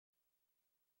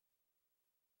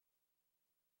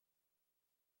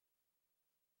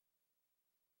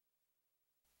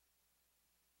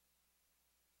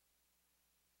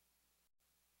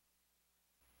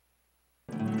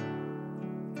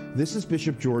This is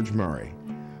Bishop George Murray.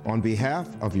 On behalf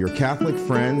of your Catholic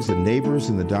friends and neighbors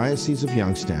in the Diocese of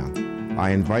Youngstown,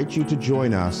 I invite you to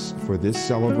join us for this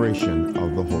celebration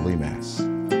of the Holy Mass.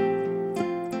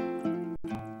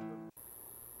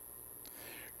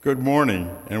 Good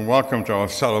morning and welcome to our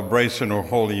celebration of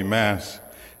Holy Mass.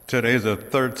 Today is the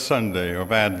third Sunday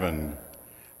of Advent.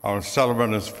 Our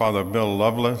celebrant is Father Bill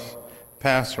Lovelace,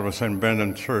 pastor of St.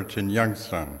 Brendan Church in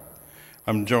Youngstown.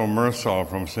 I'm Joe Mersall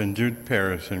from St. Jude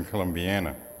Parish in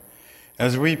Columbiana.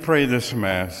 As we pray this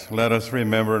Mass, let us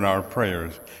remember in our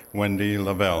prayers Wendy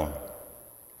Lavelle.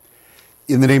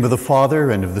 In the name of the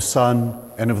Father, and of the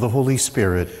Son, and of the Holy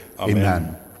Spirit,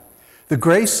 Amen. The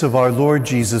grace of our Lord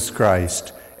Jesus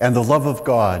Christ, and the love of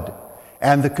God,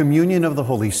 and the communion of the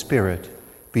Holy Spirit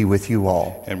be with you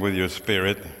all. And with your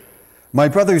spirit. My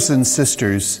brothers and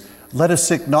sisters, let us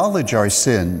acknowledge our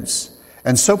sins,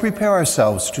 and so prepare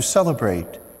ourselves to celebrate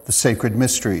the sacred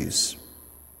mysteries.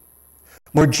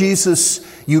 Lord Jesus,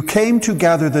 you came to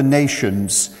gather the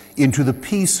nations into the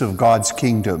peace of God's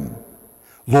kingdom.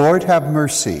 Lord, have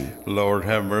mercy. Lord,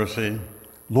 have mercy.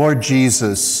 Lord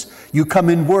Jesus, you come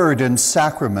in word and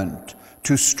sacrament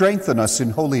to strengthen us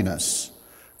in holiness.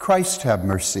 Christ, have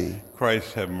mercy.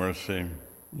 Christ, have mercy.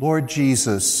 Lord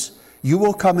Jesus, you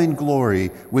will come in glory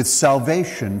with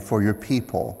salvation for your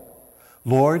people.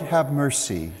 Lord, have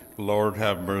mercy. Lord,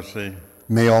 have mercy.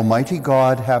 May Almighty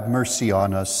God have mercy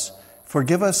on us,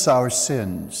 forgive us our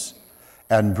sins,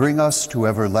 and bring us to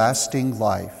everlasting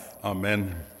life.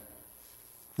 Amen.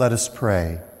 Let us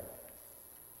pray.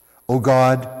 O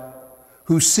God,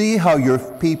 who see how your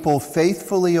people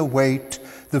faithfully await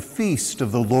the feast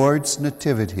of the Lord's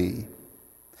Nativity,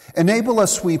 enable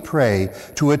us, we pray,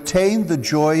 to attain the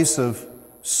joys of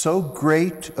so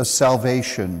great a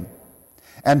salvation,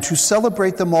 and to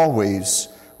celebrate them always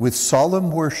with solemn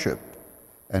worship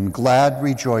and glad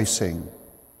rejoicing.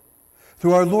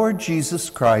 Through our Lord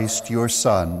Jesus Christ, your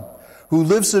Son, who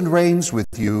lives and reigns with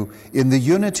you in the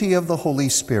unity of the Holy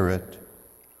Spirit,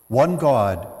 one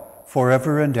God,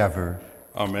 forever and ever.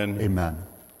 Amen. Amen.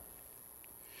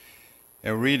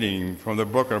 A reading from the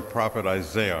book of prophet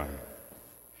Isaiah.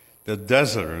 The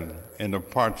desert and the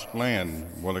parched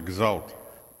land will exult.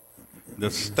 The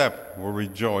steppe will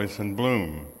rejoice and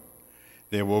bloom.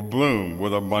 They will bloom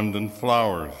with abundant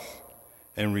flowers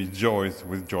and rejoice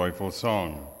with joyful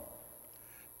song.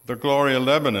 The glory of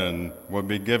Lebanon will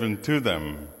be given to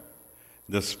them,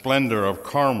 the splendor of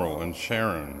Carmel and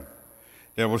Sharon.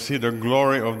 They will see the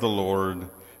glory of the Lord,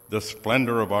 the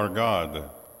splendor of our God.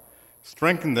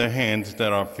 Strengthen the hands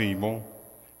that are feeble,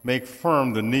 make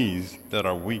firm the knees that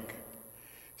are weak.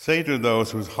 Say to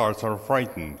those whose hearts are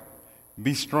frightened,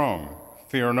 be strong,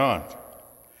 fear not.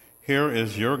 Here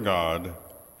is your God.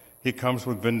 He comes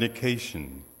with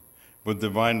vindication, with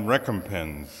divine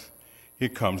recompense. He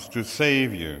comes to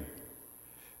save you.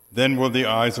 Then will the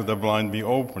eyes of the blind be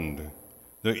opened,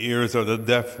 the ears of the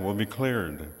deaf will be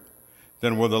cleared.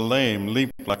 Then will the lame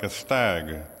leap like a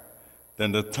stag,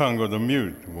 then the tongue of the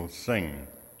mute will sing.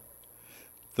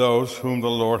 Those whom the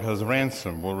Lord has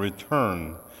ransomed will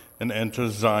return and enter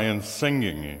Zion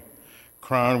singing,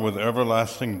 crowned with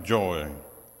everlasting joy.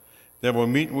 They will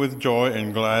meet with joy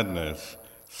and gladness,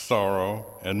 sorrow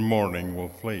and mourning will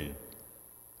flee.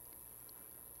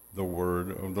 The word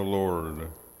of the Lord.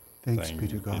 Thanks be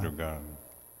to God.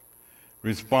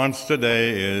 Response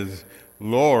today is,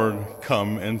 Lord,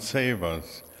 come and save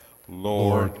us.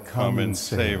 Lord, come and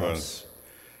save us.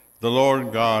 The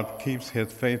Lord God keeps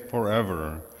his faith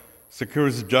forever,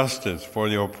 secures justice for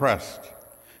the oppressed,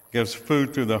 gives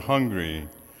food to the hungry.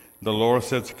 The Lord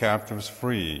sets captives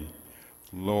free.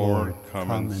 Lord,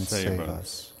 come and save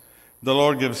us. The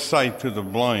Lord gives sight to the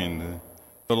blind.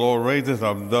 The Lord raises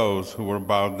up those who were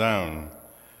bowed down.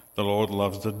 The Lord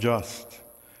loves the just.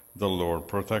 The Lord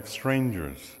protects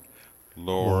strangers.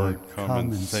 Lord, come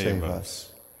and save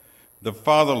us. The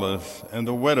fatherless and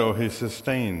the widow he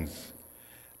sustains,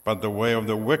 but the way of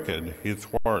the wicked he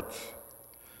thwarts.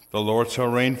 The Lord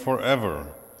shall reign forever.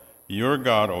 Your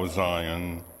God, O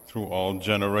Zion, through all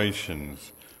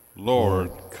generations. Lord,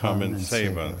 come and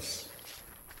save us.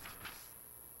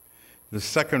 The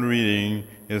second reading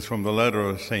is from the letter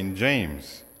of St.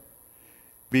 James.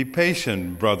 Be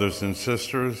patient, brothers and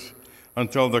sisters,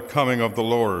 until the coming of the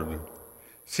Lord.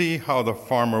 See how the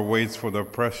farmer waits for the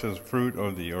precious fruit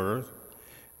of the earth,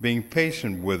 being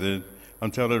patient with it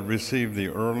until it receives the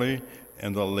early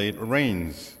and the late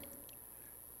rains.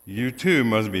 You too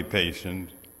must be patient.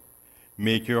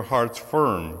 Make your hearts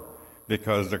firm,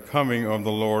 because the coming of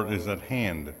the Lord is at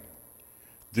hand.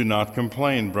 Do not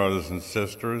complain, brothers and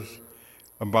sisters,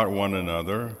 about one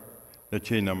another, that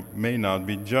ye may not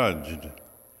be judged.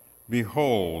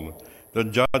 Behold, the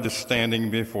judge is standing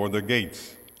before the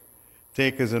gates.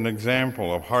 Take as an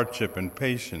example of hardship and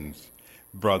patience,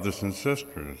 brothers and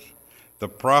sisters, the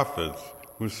prophets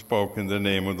who spoke in the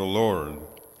name of the Lord.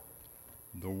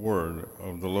 The word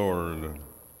of the Lord.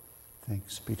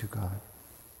 Thanks be to God.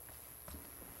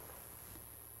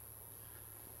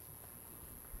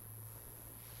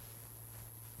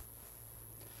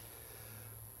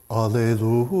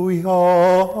 Alleluia,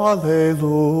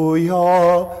 alleluia,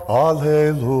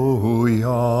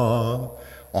 alleluia.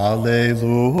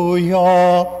 Alleluia,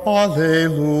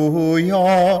 alleluia,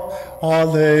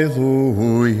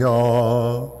 alleluia.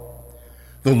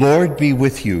 The Lord be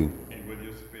with you. And with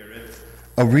your spirit.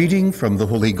 A reading from the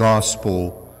Holy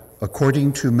Gospel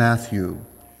according to Matthew.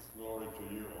 Glory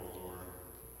to you, O Lord.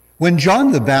 When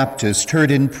John the Baptist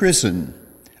heard in prison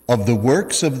of the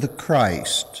works of the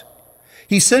Christ,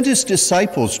 he sent his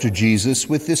disciples to Jesus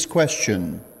with this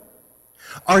question: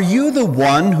 Are you the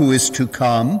one who is to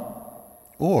come,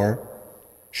 or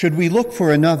should we look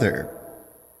for another?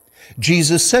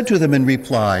 Jesus said to them in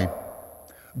reply,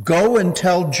 Go and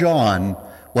tell John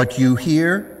what you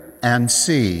hear and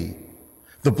see.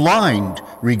 The blind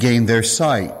regain their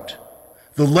sight.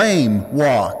 The lame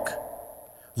walk.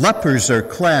 Lepers are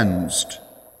cleansed.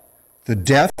 The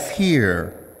deaf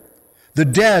hear. The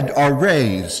dead are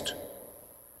raised.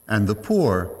 And the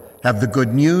poor have the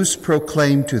good news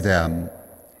proclaimed to them.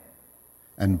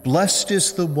 And blessed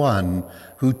is the one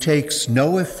who takes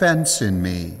no offense in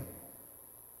me.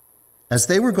 As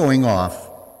they were going off,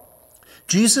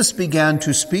 Jesus began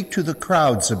to speak to the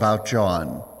crowds about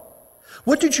John.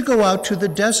 What did you go out to the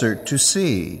desert to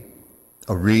see?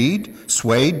 A reed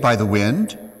swayed by the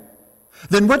wind?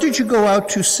 Then what did you go out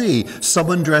to see?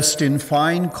 Someone dressed in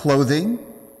fine clothing?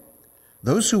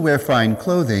 Those who wear fine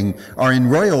clothing are in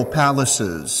royal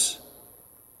palaces.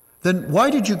 Then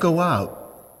why did you go out?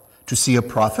 To see a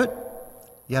prophet?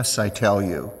 Yes, I tell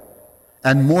you,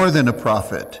 and more than a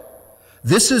prophet.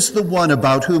 This is the one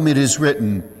about whom it is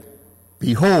written,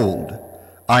 Behold,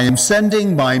 I am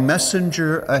sending my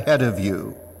messenger ahead of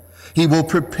you. He will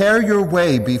prepare your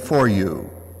way before you.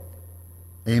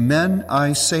 Amen,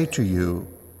 I say to you,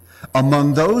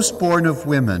 among those born of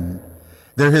women,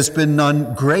 there has been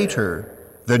none greater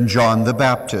than John the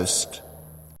Baptist.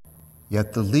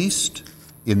 Yet the least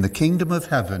in the kingdom of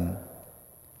heaven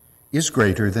is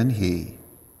greater than he.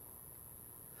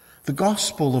 The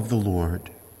Gospel of the Lord.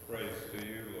 Praise to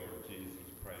you, Lord Jesus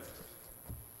Christ.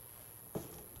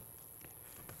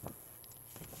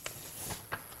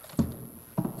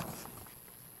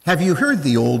 Have you heard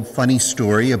the old funny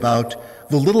story about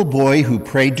the little boy who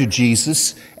prayed to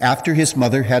Jesus after his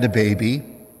mother had a baby?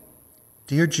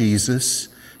 Dear Jesus,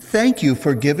 thank you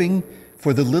for giving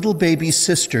for the little baby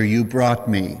sister you brought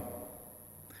me.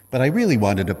 But I really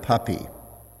wanted a puppy.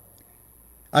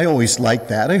 I always liked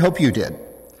that. I hope you did.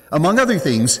 Among other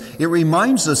things, it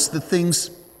reminds us that things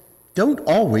don't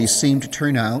always seem to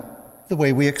turn out the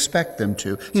way we expect them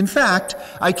to. In fact,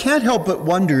 I can't help but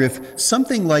wonder if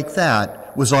something like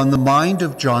that was on the mind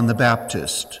of John the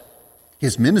Baptist.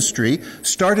 His ministry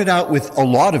started out with a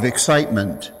lot of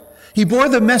excitement. He bore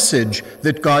the message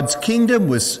that God's kingdom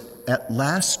was at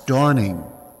last dawning.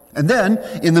 And then,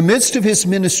 in the midst of his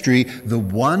ministry, the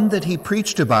one that he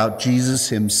preached about, Jesus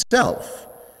himself,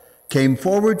 came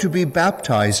forward to be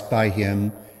baptized by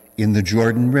him in the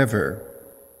Jordan River.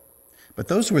 But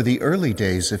those were the early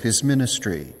days of his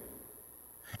ministry.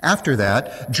 After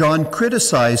that, John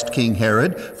criticized King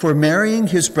Herod for marrying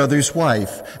his brother's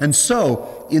wife. And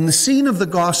so, in the scene of the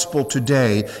gospel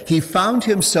today, he found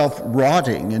himself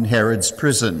rotting in Herod's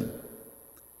prison.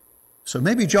 So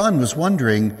maybe John was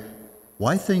wondering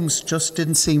why things just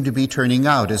didn't seem to be turning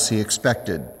out as he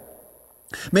expected.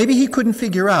 Maybe he couldn't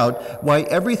figure out why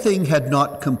everything had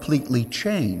not completely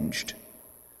changed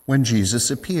when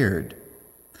Jesus appeared.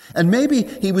 And maybe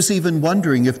he was even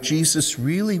wondering if Jesus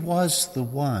really was the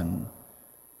one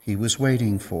he was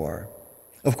waiting for.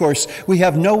 Of course, we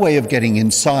have no way of getting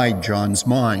inside John's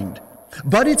mind,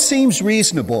 but it seems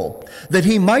reasonable that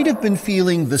he might have been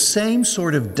feeling the same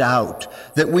sort of doubt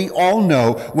that we all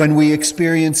know when we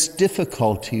experience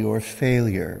difficulty or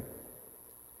failure.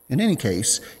 In any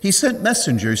case, he sent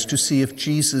messengers to see if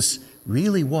Jesus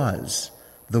really was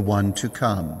the one to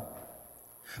come.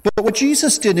 But what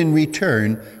Jesus did in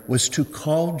return was to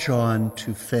call John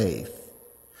to faith.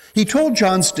 He told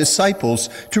John's disciples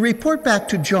to report back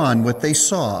to John what they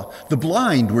saw. The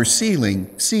blind were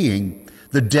seeing,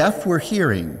 the deaf were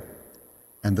hearing,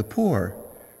 and the poor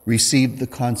received the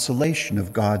consolation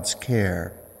of God's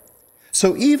care.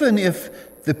 So even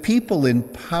if the people in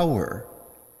power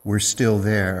were still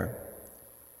there,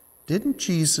 didn't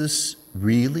Jesus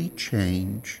really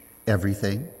change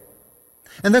everything?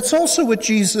 And that's also what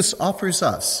Jesus offers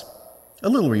us. A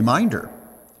little reminder.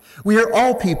 We are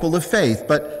all people of faith,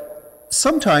 but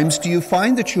sometimes do you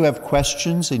find that you have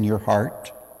questions in your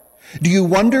heart? Do you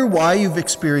wonder why you've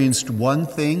experienced one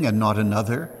thing and not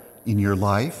another in your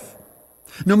life?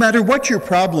 No matter what your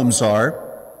problems are,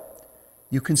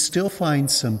 you can still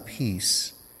find some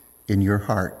peace in your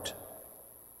heart.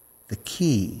 The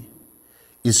key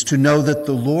is to know that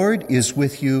the Lord is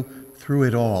with you through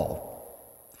it all.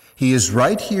 He is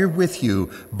right here with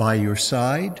you, by your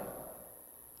side,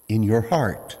 in your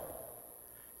heart,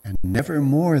 and never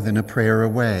more than a prayer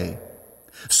away.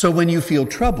 So when you feel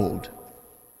troubled,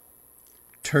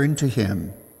 turn to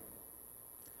Him.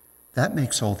 That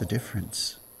makes all the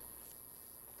difference.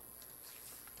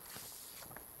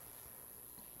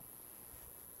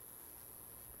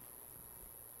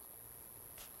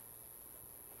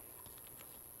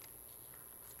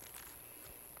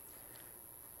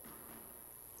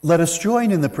 Let us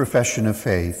join in the profession of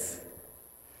faith.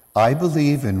 I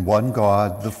believe in one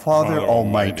God, the Father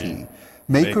Almighty,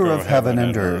 maker of heaven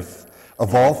and earth,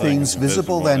 of all things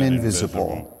visible and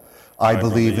invisible. I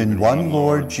believe in one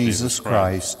Lord Jesus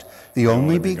Christ, the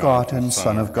only begotten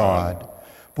Son of God,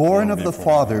 born of the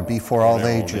Father before all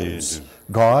ages,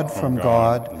 God from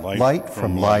God, light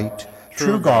from light,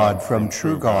 true God from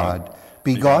true God,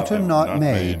 begotten, not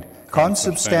made,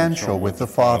 consubstantial with the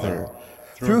Father.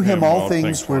 Through him all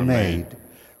things were made.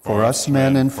 For us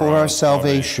men and for our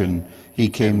salvation, he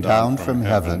came down from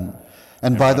heaven,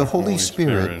 and by the Holy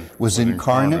Spirit was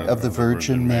incarnate of the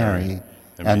Virgin Mary,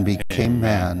 and became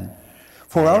man.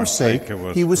 For our sake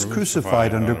he was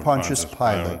crucified under Pontius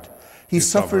Pilate. He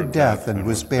suffered death and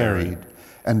was buried,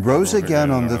 and rose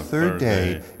again on the third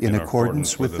day in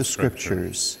accordance with the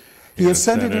Scriptures. He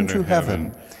ascended into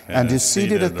heaven, and is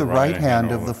seated at the right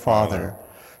hand of the Father.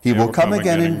 He will come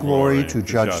again in glory to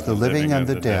judge the living and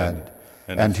the dead,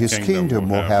 and his kingdom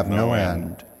will have no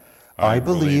end. I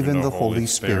believe in the Holy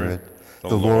Spirit,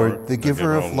 the Lord, the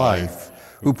giver of life,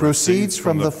 who proceeds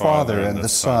from the Father and the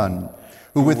Son,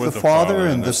 who with the Father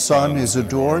and the Son is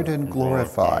adored and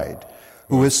glorified,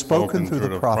 who has spoken through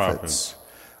the prophets.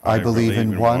 I believe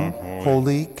in one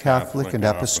holy, Catholic, and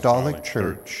Apostolic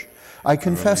Church. I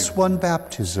confess one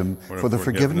baptism for the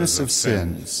forgiveness of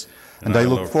sins, and I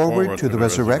look forward to the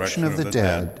resurrection of the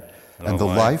dead and the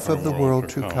life of the world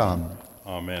to come.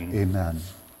 Amen. Amen.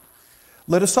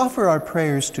 Let us offer our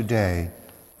prayers today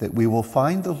that we will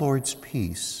find the Lord's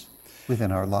peace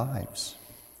within our lives.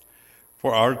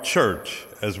 For our church,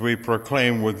 as we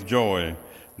proclaim with joy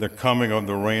the coming of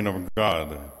the reign of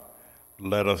God,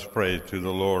 let us pray to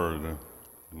the Lord.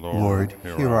 Lord,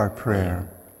 hear our prayer.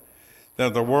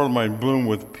 That the world might bloom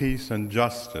with peace and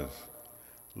justice,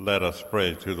 let us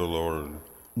pray to the Lord.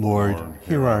 Lord,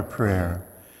 hear our prayer.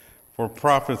 For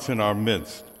prophets in our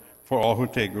midst, for all who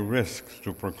take risks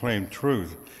to proclaim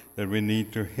truth that we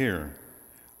need to hear,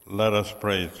 let us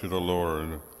pray to the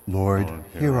Lord. Lord,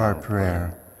 hear our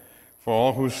prayer. For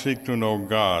all who seek to know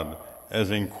God as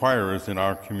inquirers in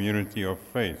our community of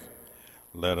faith,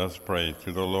 let us pray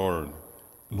to the Lord.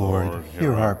 Lord,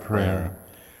 hear our prayer.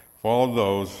 For all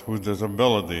those whose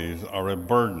disabilities are a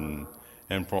burden,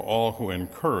 and for all who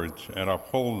encourage and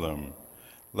uphold them,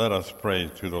 let us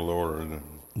pray to the Lord.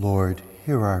 Lord,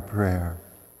 hear our prayer.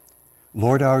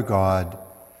 Lord our God,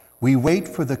 we wait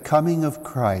for the coming of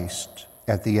Christ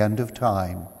at the end of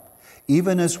time,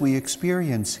 even as we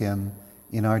experience him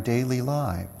in our daily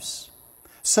lives.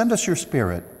 Send us your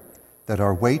Spirit, that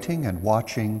our waiting and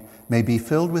watching may be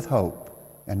filled with hope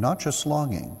and not just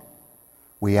longing.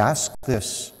 We ask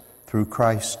this through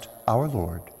Christ our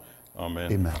Lord.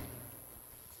 Amen. Amen.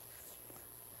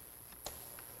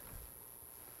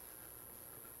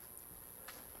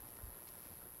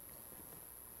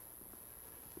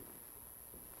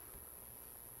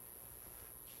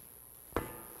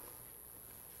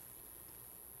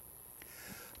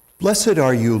 Blessed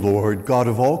are you, Lord, God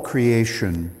of all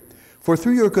creation, for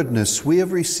through your goodness we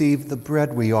have received the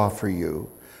bread we offer you,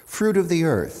 fruit of the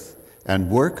earth and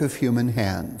work of human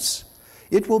hands.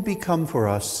 It will become for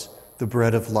us the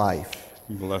bread of life.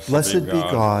 Blessed be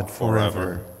God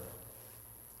forever.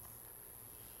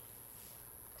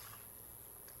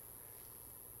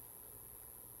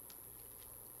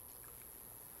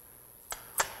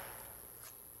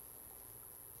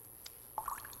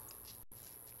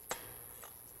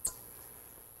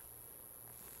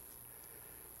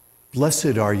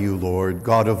 Blessed are you, Lord,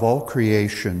 God of all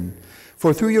creation,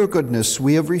 for through your goodness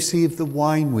we have received the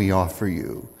wine we offer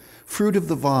you, fruit of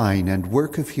the vine and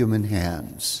work of human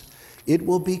hands. It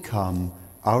will become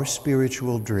our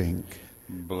spiritual drink.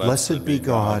 Blessed be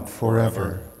God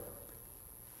forever.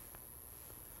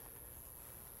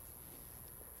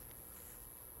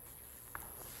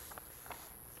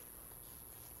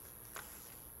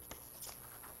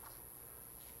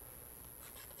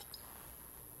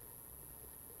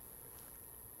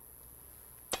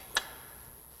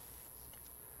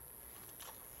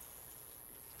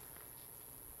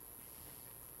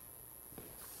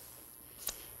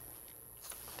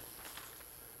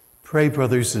 Pray,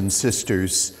 brothers and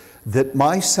sisters, that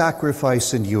my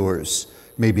sacrifice and yours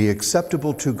may be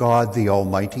acceptable to God, the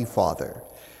Almighty Father.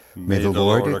 May the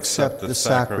Lord accept the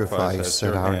sacrifice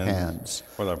at our hands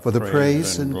for the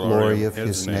praise and glory of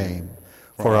his name,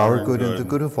 for our good and the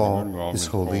good of all his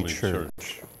holy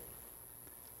church.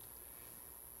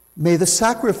 May the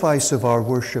sacrifice of our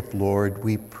worship, Lord,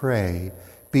 we pray,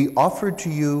 be offered to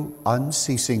you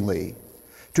unceasingly,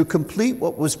 to complete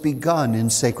what was begun in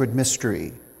sacred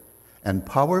mystery, and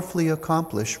powerfully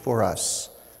accomplish for us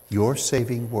your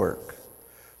saving work.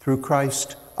 Through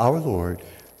Christ our Lord.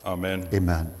 Amen.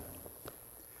 Amen.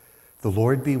 The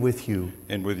Lord be with you.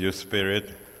 And with your spirit.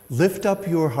 Lift up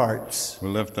your hearts. We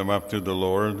lift them up to the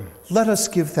Lord. Let us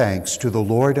give thanks to the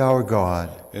Lord our God.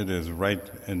 It is right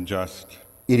and just.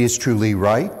 It is truly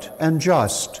right and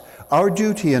just, our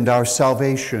duty and our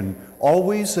salvation,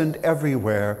 always and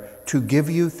everywhere, to give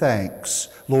you thanks,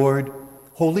 Lord,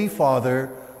 Holy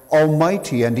Father,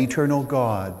 Almighty and eternal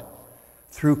God,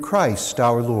 through Christ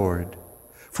our Lord.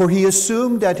 For he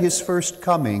assumed at his first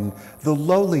coming the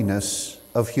lowliness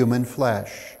of human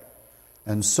flesh,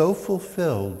 and so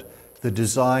fulfilled the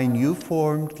design you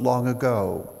formed long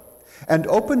ago, and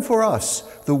opened for us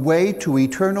the way to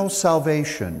eternal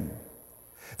salvation,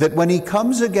 that when he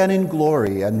comes again in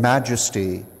glory and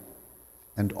majesty,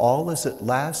 and all is at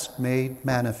last made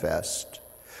manifest,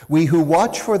 we who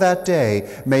watch for that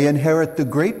day may inherit the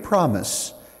great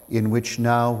promise in which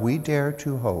now we dare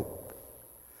to hope.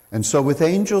 And so with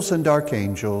angels and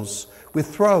archangels, with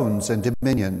thrones and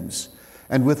dominions,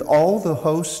 and with all the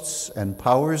hosts and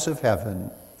powers of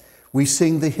heaven, we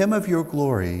sing the hymn of your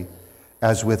glory,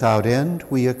 as without end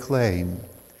we acclaim,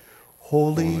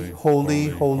 Holy, holy,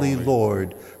 holy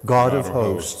Lord, God of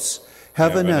hosts,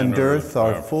 heaven and earth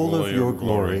are full of your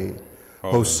glory.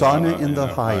 Hosanna in the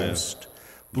highest.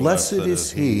 Blessed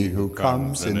is he who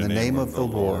comes in the name of the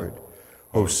Lord.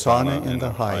 Hosanna in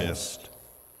the highest.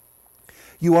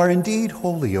 You are indeed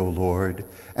holy, O Lord,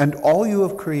 and all you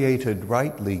have created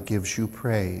rightly gives you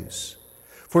praise.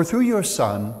 For through your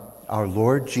Son, our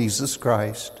Lord Jesus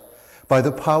Christ, by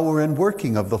the power and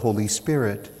working of the Holy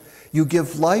Spirit, you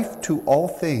give life to all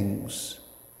things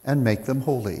and make them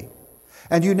holy.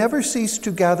 And you never cease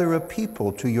to gather a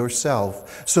people to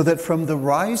yourself, so that from the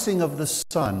rising of the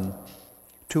sun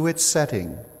to its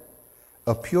setting,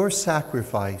 a pure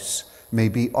sacrifice may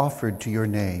be offered to your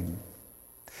name.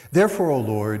 Therefore, O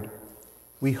Lord,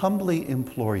 we humbly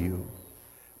implore you,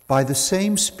 by the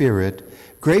same Spirit,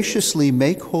 graciously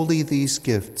make holy these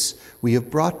gifts we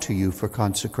have brought to you for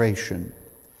consecration,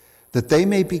 that they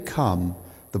may become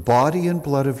the body and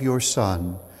blood of your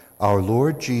Son, our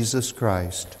Lord Jesus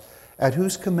Christ, at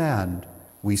whose command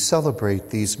we celebrate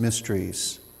these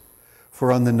mysteries.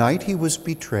 For on the night he was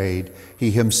betrayed, he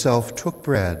himself took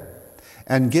bread,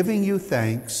 and giving you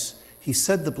thanks, he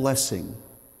said the blessing,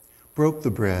 broke the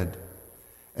bread,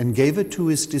 and gave it to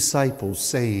his disciples,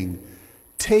 saying,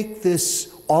 Take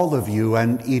this, all of you,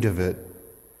 and eat of it,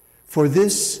 for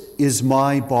this is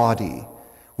my body,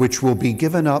 which will be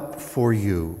given up for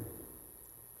you.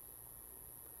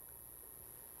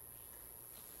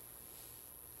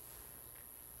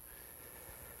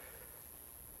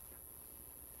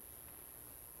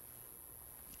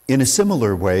 In a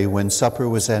similar way, when supper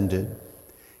was ended,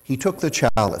 he took the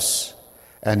chalice,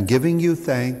 and giving you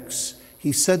thanks,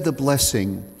 he said the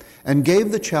blessing, and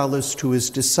gave the chalice to his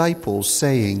disciples,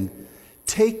 saying,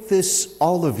 Take this,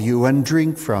 all of you, and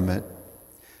drink from it,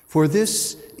 for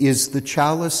this is the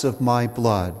chalice of my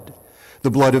blood, the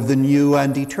blood of the new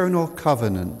and eternal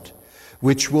covenant,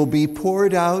 which will be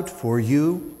poured out for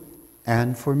you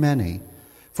and for many,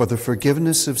 for the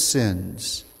forgiveness of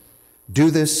sins. Do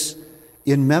this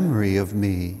in memory of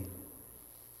me.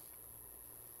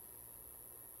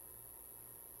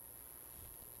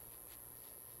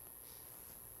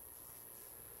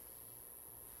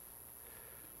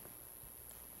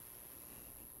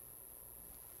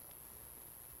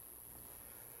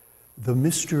 The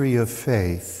mystery of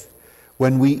faith.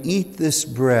 When we eat this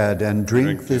bread and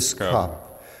drink this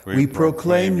cup, we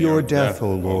proclaim your death,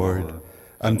 O Lord,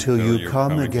 until you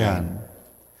come again.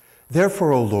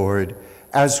 Therefore, O Lord,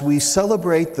 as we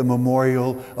celebrate the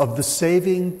memorial of the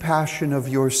saving passion of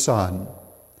your Son,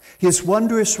 his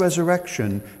wondrous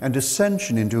resurrection and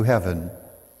ascension into heaven,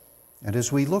 and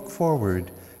as we look forward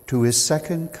to his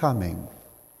second coming,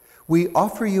 we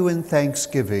offer you in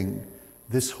thanksgiving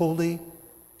this holy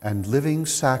and living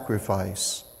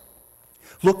sacrifice.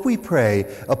 Look, we pray,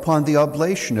 upon the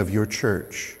oblation of your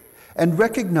church, and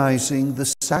recognizing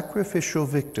the sacrificial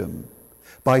victim,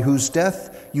 by whose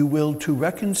death you willed to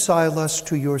reconcile us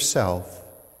to yourself,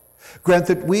 grant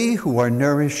that we who are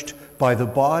nourished by the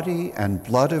body and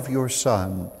blood of your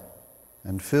Son,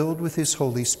 and filled with his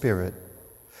Holy Spirit,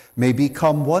 may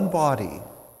become one body,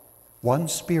 one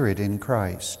Spirit in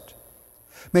Christ.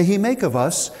 May he make of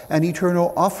us an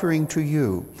eternal offering to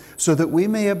you, so that we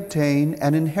may obtain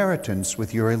an inheritance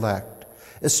with your elect,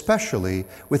 especially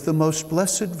with the most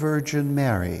blessed Virgin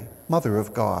Mary, Mother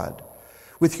of God,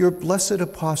 with your blessed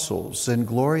apostles and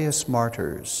glorious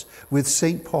martyrs, with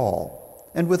St. Paul,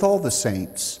 and with all the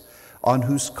saints, on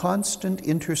whose constant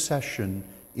intercession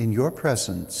in your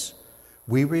presence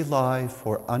we rely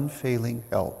for unfailing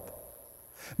help.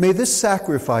 May this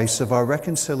sacrifice of our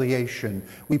reconciliation,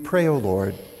 we pray, O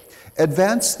Lord,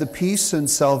 advance the peace and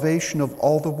salvation of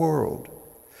all the world.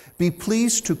 Be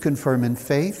pleased to confirm in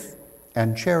faith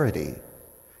and charity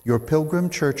your pilgrim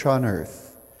church on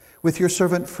earth, with your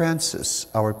servant Francis,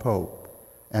 our Pope,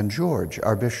 and George,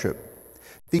 our Bishop,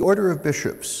 the order of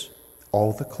bishops,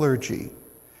 all the clergy,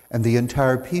 and the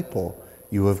entire people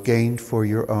you have gained for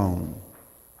your own.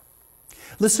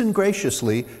 Listen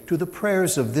graciously to the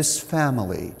prayers of this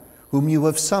family, whom you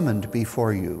have summoned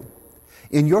before you.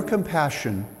 In your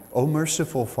compassion, O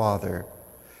merciful Father,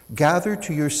 gather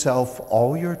to yourself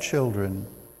all your children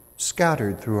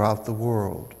scattered throughout the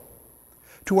world.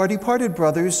 To our departed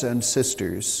brothers and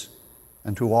sisters,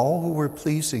 and to all who were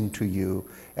pleasing to you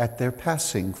at their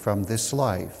passing from this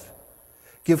life,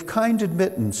 give kind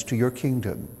admittance to your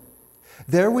kingdom.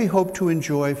 There we hope to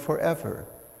enjoy forever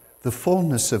the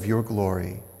fullness of your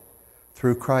glory,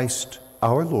 through Christ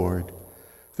our Lord,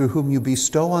 through whom you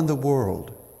bestow on the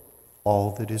world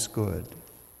all that is good.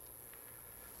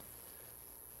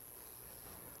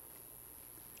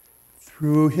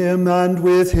 Through him and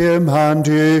with him and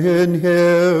in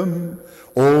him,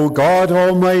 O God,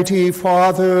 Almighty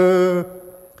Father,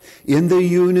 in the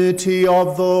unity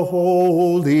of the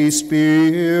Holy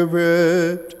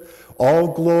Spirit, all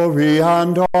glory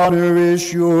and honor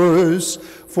is yours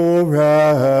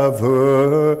forever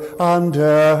and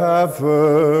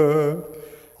ever.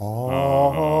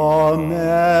 Amen.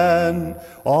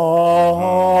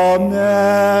 Amen.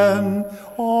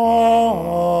 Amen.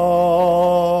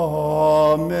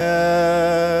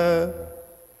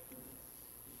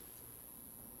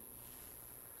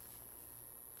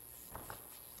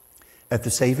 At the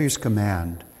Savior's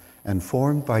command and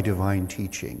formed by divine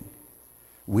teaching,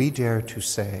 we dare to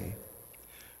say,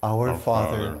 Our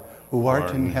Father, who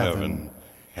art in heaven,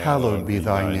 hallowed be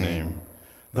thy name.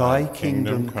 Thy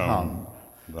kingdom come,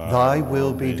 thy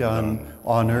will be done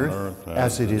on earth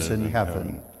as it is in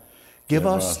heaven. Give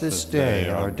us this day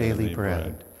our daily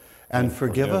bread, and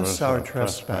forgive us our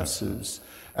trespasses,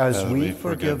 as we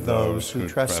forgive those who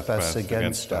trespass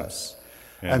against us.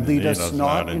 And lead us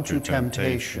not into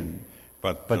temptation,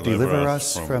 but deliver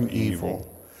us from evil.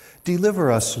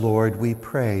 Deliver us, Lord, we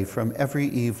pray, from every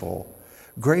evil.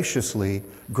 Graciously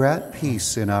grant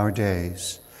peace in our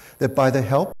days, that by the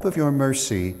help of your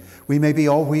mercy we may be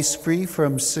always free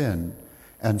from sin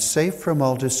and safe from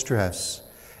all distress,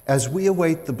 as we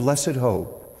await the blessed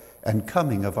hope and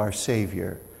coming of our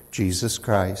Savior, Jesus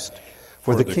Christ.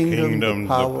 For the kingdom, the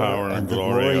power, and the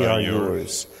glory are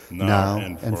yours, now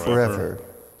and forever.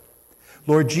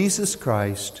 Lord Jesus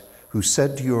Christ, who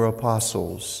said to your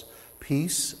apostles,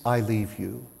 Peace I leave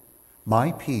you,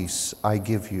 my peace I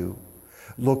give you.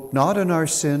 Look not on our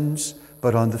sins,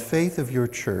 but on the faith of your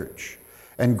church,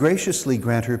 and graciously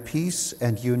grant her peace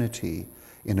and unity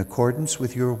in accordance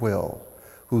with your will,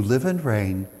 who live and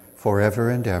reign forever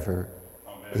and ever.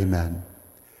 Amen. Amen.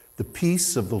 The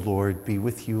peace of the Lord be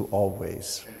with you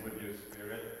always. And with your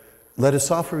spirit. Let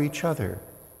us offer each other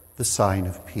the sign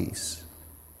of peace.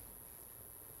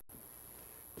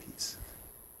 Peace.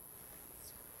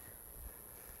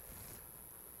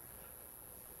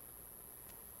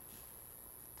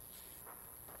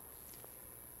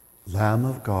 Lamb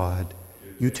of God,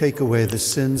 you take away the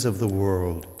sins of the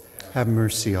world. Have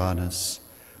mercy on us.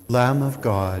 Lamb of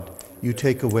God, you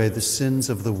take away the sins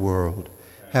of the world.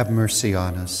 Have mercy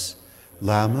on us.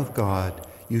 Lamb of God,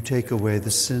 you take away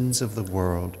the sins of the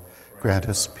world. Grant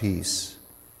us peace.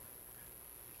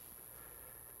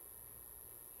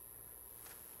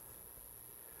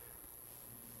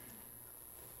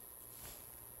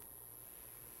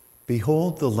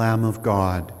 Behold the Lamb of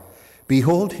God.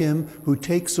 Behold him who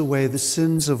takes away the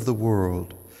sins of the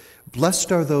world. Blessed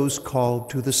are those called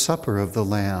to the supper of the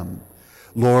Lamb.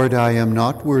 Lord, I am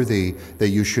not worthy that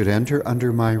you should enter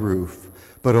under my roof,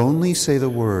 but only say the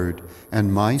word,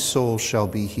 and my soul shall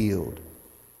be healed.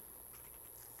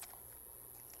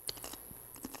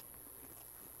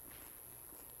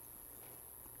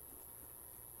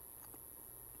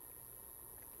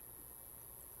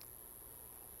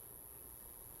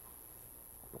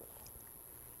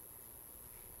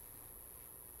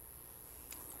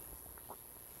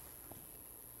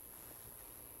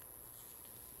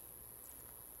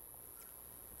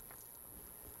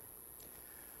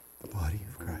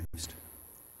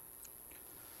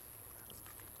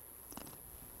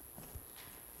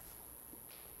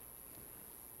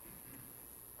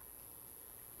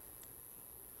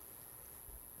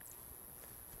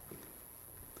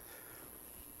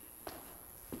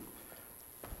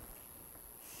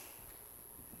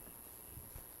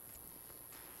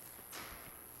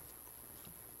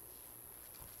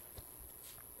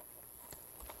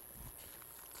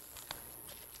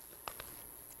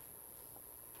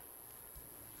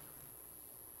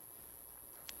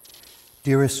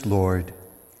 Dearest Lord,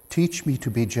 teach me to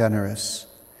be generous.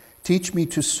 Teach me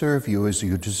to serve you as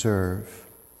you deserve,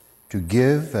 to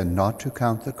give and not to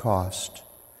count the cost,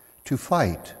 to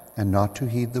fight and not to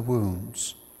heed the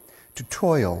wounds, to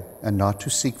toil and not to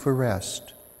seek for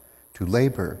rest, to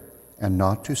labor and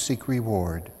not to seek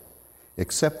reward,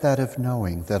 except that of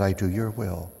knowing that I do your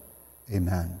will.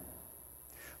 Amen.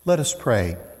 Let us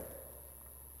pray.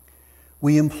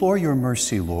 We implore your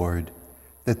mercy, Lord,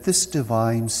 that this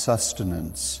divine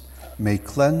sustenance may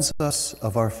cleanse us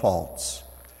of our faults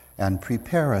and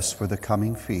prepare us for the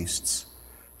coming feasts.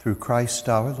 Through Christ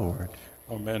our Lord.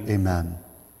 Amen. Amen.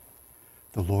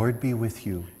 The Lord be with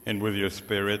you. And with your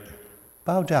spirit.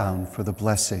 Bow down for the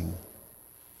blessing.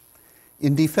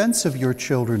 In defense of your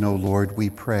children, O Lord, we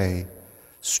pray,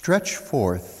 stretch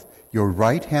forth your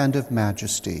right hand of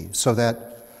majesty so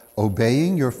that,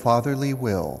 obeying your fatherly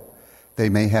will, they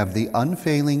may have the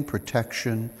unfailing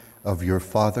protection of your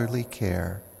fatherly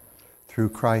care. Through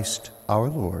Christ our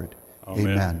Lord. Amen.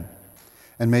 Amen.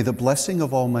 And may the blessing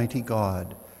of Almighty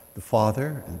God, the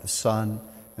Father and the Son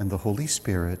and the Holy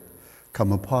Spirit,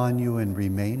 come upon you and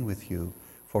remain with you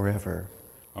forever.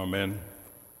 Amen.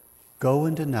 Go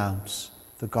and announce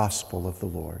the gospel of the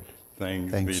Lord.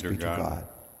 Thanks Thanks be to God.